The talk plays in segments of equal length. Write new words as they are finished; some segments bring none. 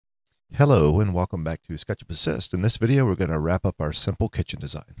Hello and welcome back to SketchUp Assist. In this video, we're going to wrap up our simple kitchen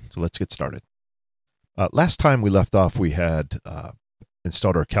design. So let's get started. Last time we left off, we had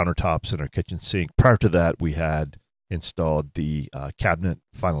installed our countertops and our kitchen sink. Prior to that, we had installed the cabinet,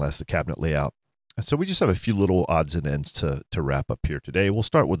 finalized the cabinet layout. And so we just have a few little odds and ends to wrap up here today. We'll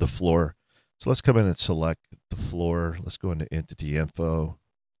start with the floor. So let's come in and select the floor. Let's go into Entity Info.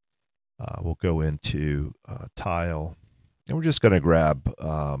 We'll go into Tile. And we're just going to grab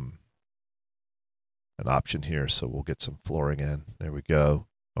an option here, so we'll get some flooring in. There we go.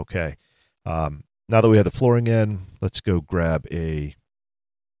 Okay. Now that we have the flooring in, let's go grab a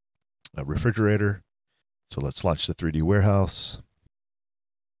refrigerator. So let's launch the 3D warehouse.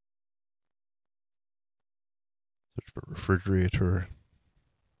 Search for refrigerator.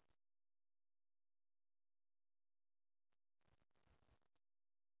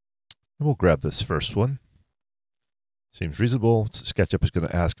 And we'll grab this first one. Seems reasonable. So SketchUp is going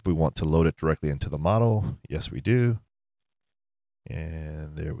to ask if we want to load it directly into the model. Yes, we do.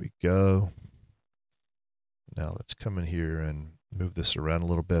 And there we go. Now let's come in here and move this around a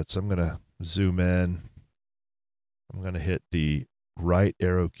little bit. So I'm going to zoom in. I'm going to hit the right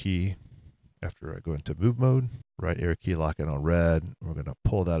arrow key after I go into move mode. Right arrow key, lock it on red. We're going to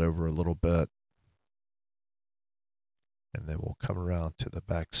pull that over a little bit. And then we'll come around to the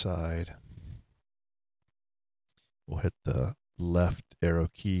back side. We'll hit the left arrow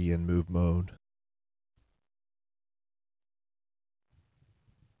key in move mode.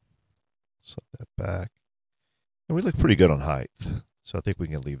 Set that back. And we look pretty good on height. So I think we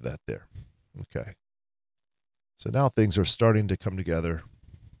can leave that there. Okay. So now things are starting to come together.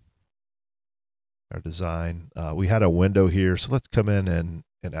 Our design. We had a window here. So let's come in and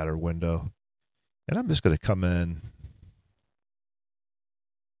add our window. And I'm just going to come in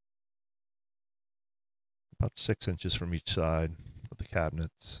about 6 inches from each side of the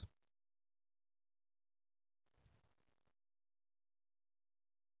cabinets.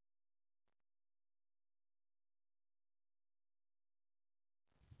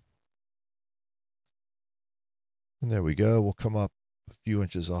 And there we go. We'll come up a few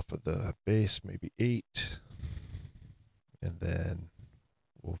inches off of the base, maybe 8. And then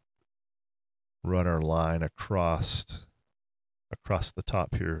we'll run our line across the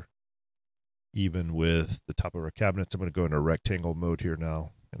top here, even with the top of our cabinets. I'm going to go into rectangle mode here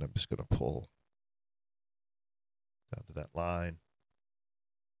now, and I'm just going to pull down to that line.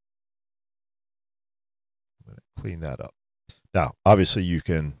 I'm going to clean that up. Now, obviously, you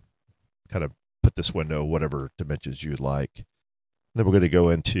can kind of put this window whatever dimensions you'd like. Then we're going to go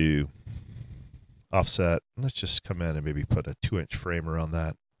into offset. Let's just come in and maybe put a 2-inch frame around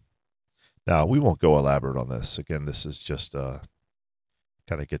that. Now, we won't go elaborate on this. Again, this is just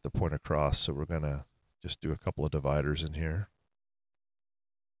kind of get the point across. So we're going to just do a couple of dividers in here.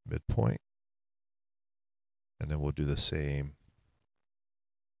 Midpoint. And then we'll do the same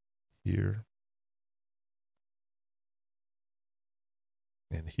here.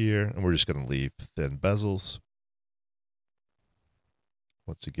 And here. And we're just going to leave thin bezels.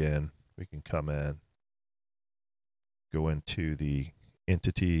 Once again, we can come in, go into the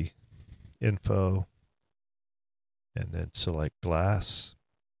entity info, and then select glass.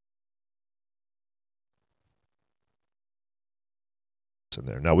 In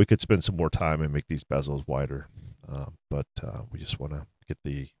there. Now we could spend some more time and make these bezels wider, but we just want to get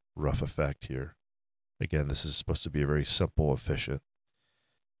the rough effect here. Again, this is supposed to be a very simple, efficient,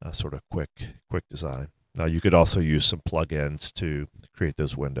 sort of quick design. Now you could also use some plugins to create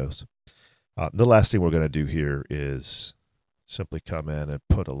those windows. The last thing we're going to do here is simply come in and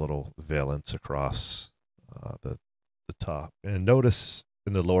put a little valance across the top. And notice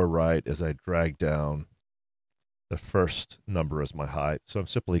in the lower right as I drag down, the first number is my height. So I'm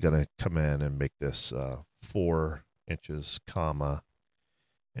simply going to come in and make this 4 inches, comma,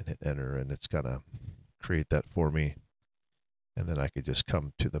 and hit enter, and it's going to create that for me. And then I could just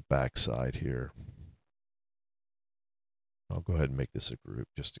come to the back side here. I'll go ahead and make this a group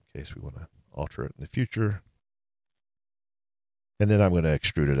just in case we want to alter it in the future. And then I'm going to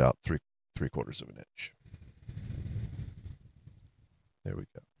extrude it out 3/4 of an inch. There we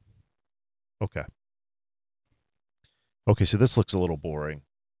go. Okay. Okay, so this looks a little boring.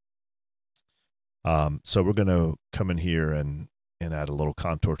 So we're going to come in here and add a little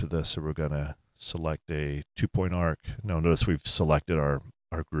contour to this. So we're going to select a 2-point arc. Now notice we've selected our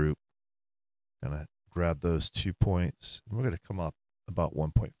group. Going to grab those 2 points. And we're going to come up about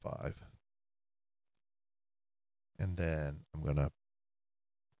 1.5. And then I'm going to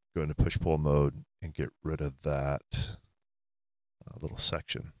go into push-pull mode and get rid of that little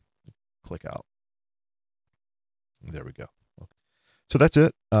section. Click out. There we go. Okay. So that's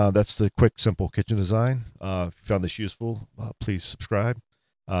it. That's the quick, simple kitchen design. If you found this useful, please subscribe.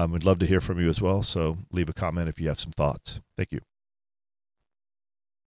 We'd love to hear from you as well. So leave a comment if you have some thoughts. Thank you.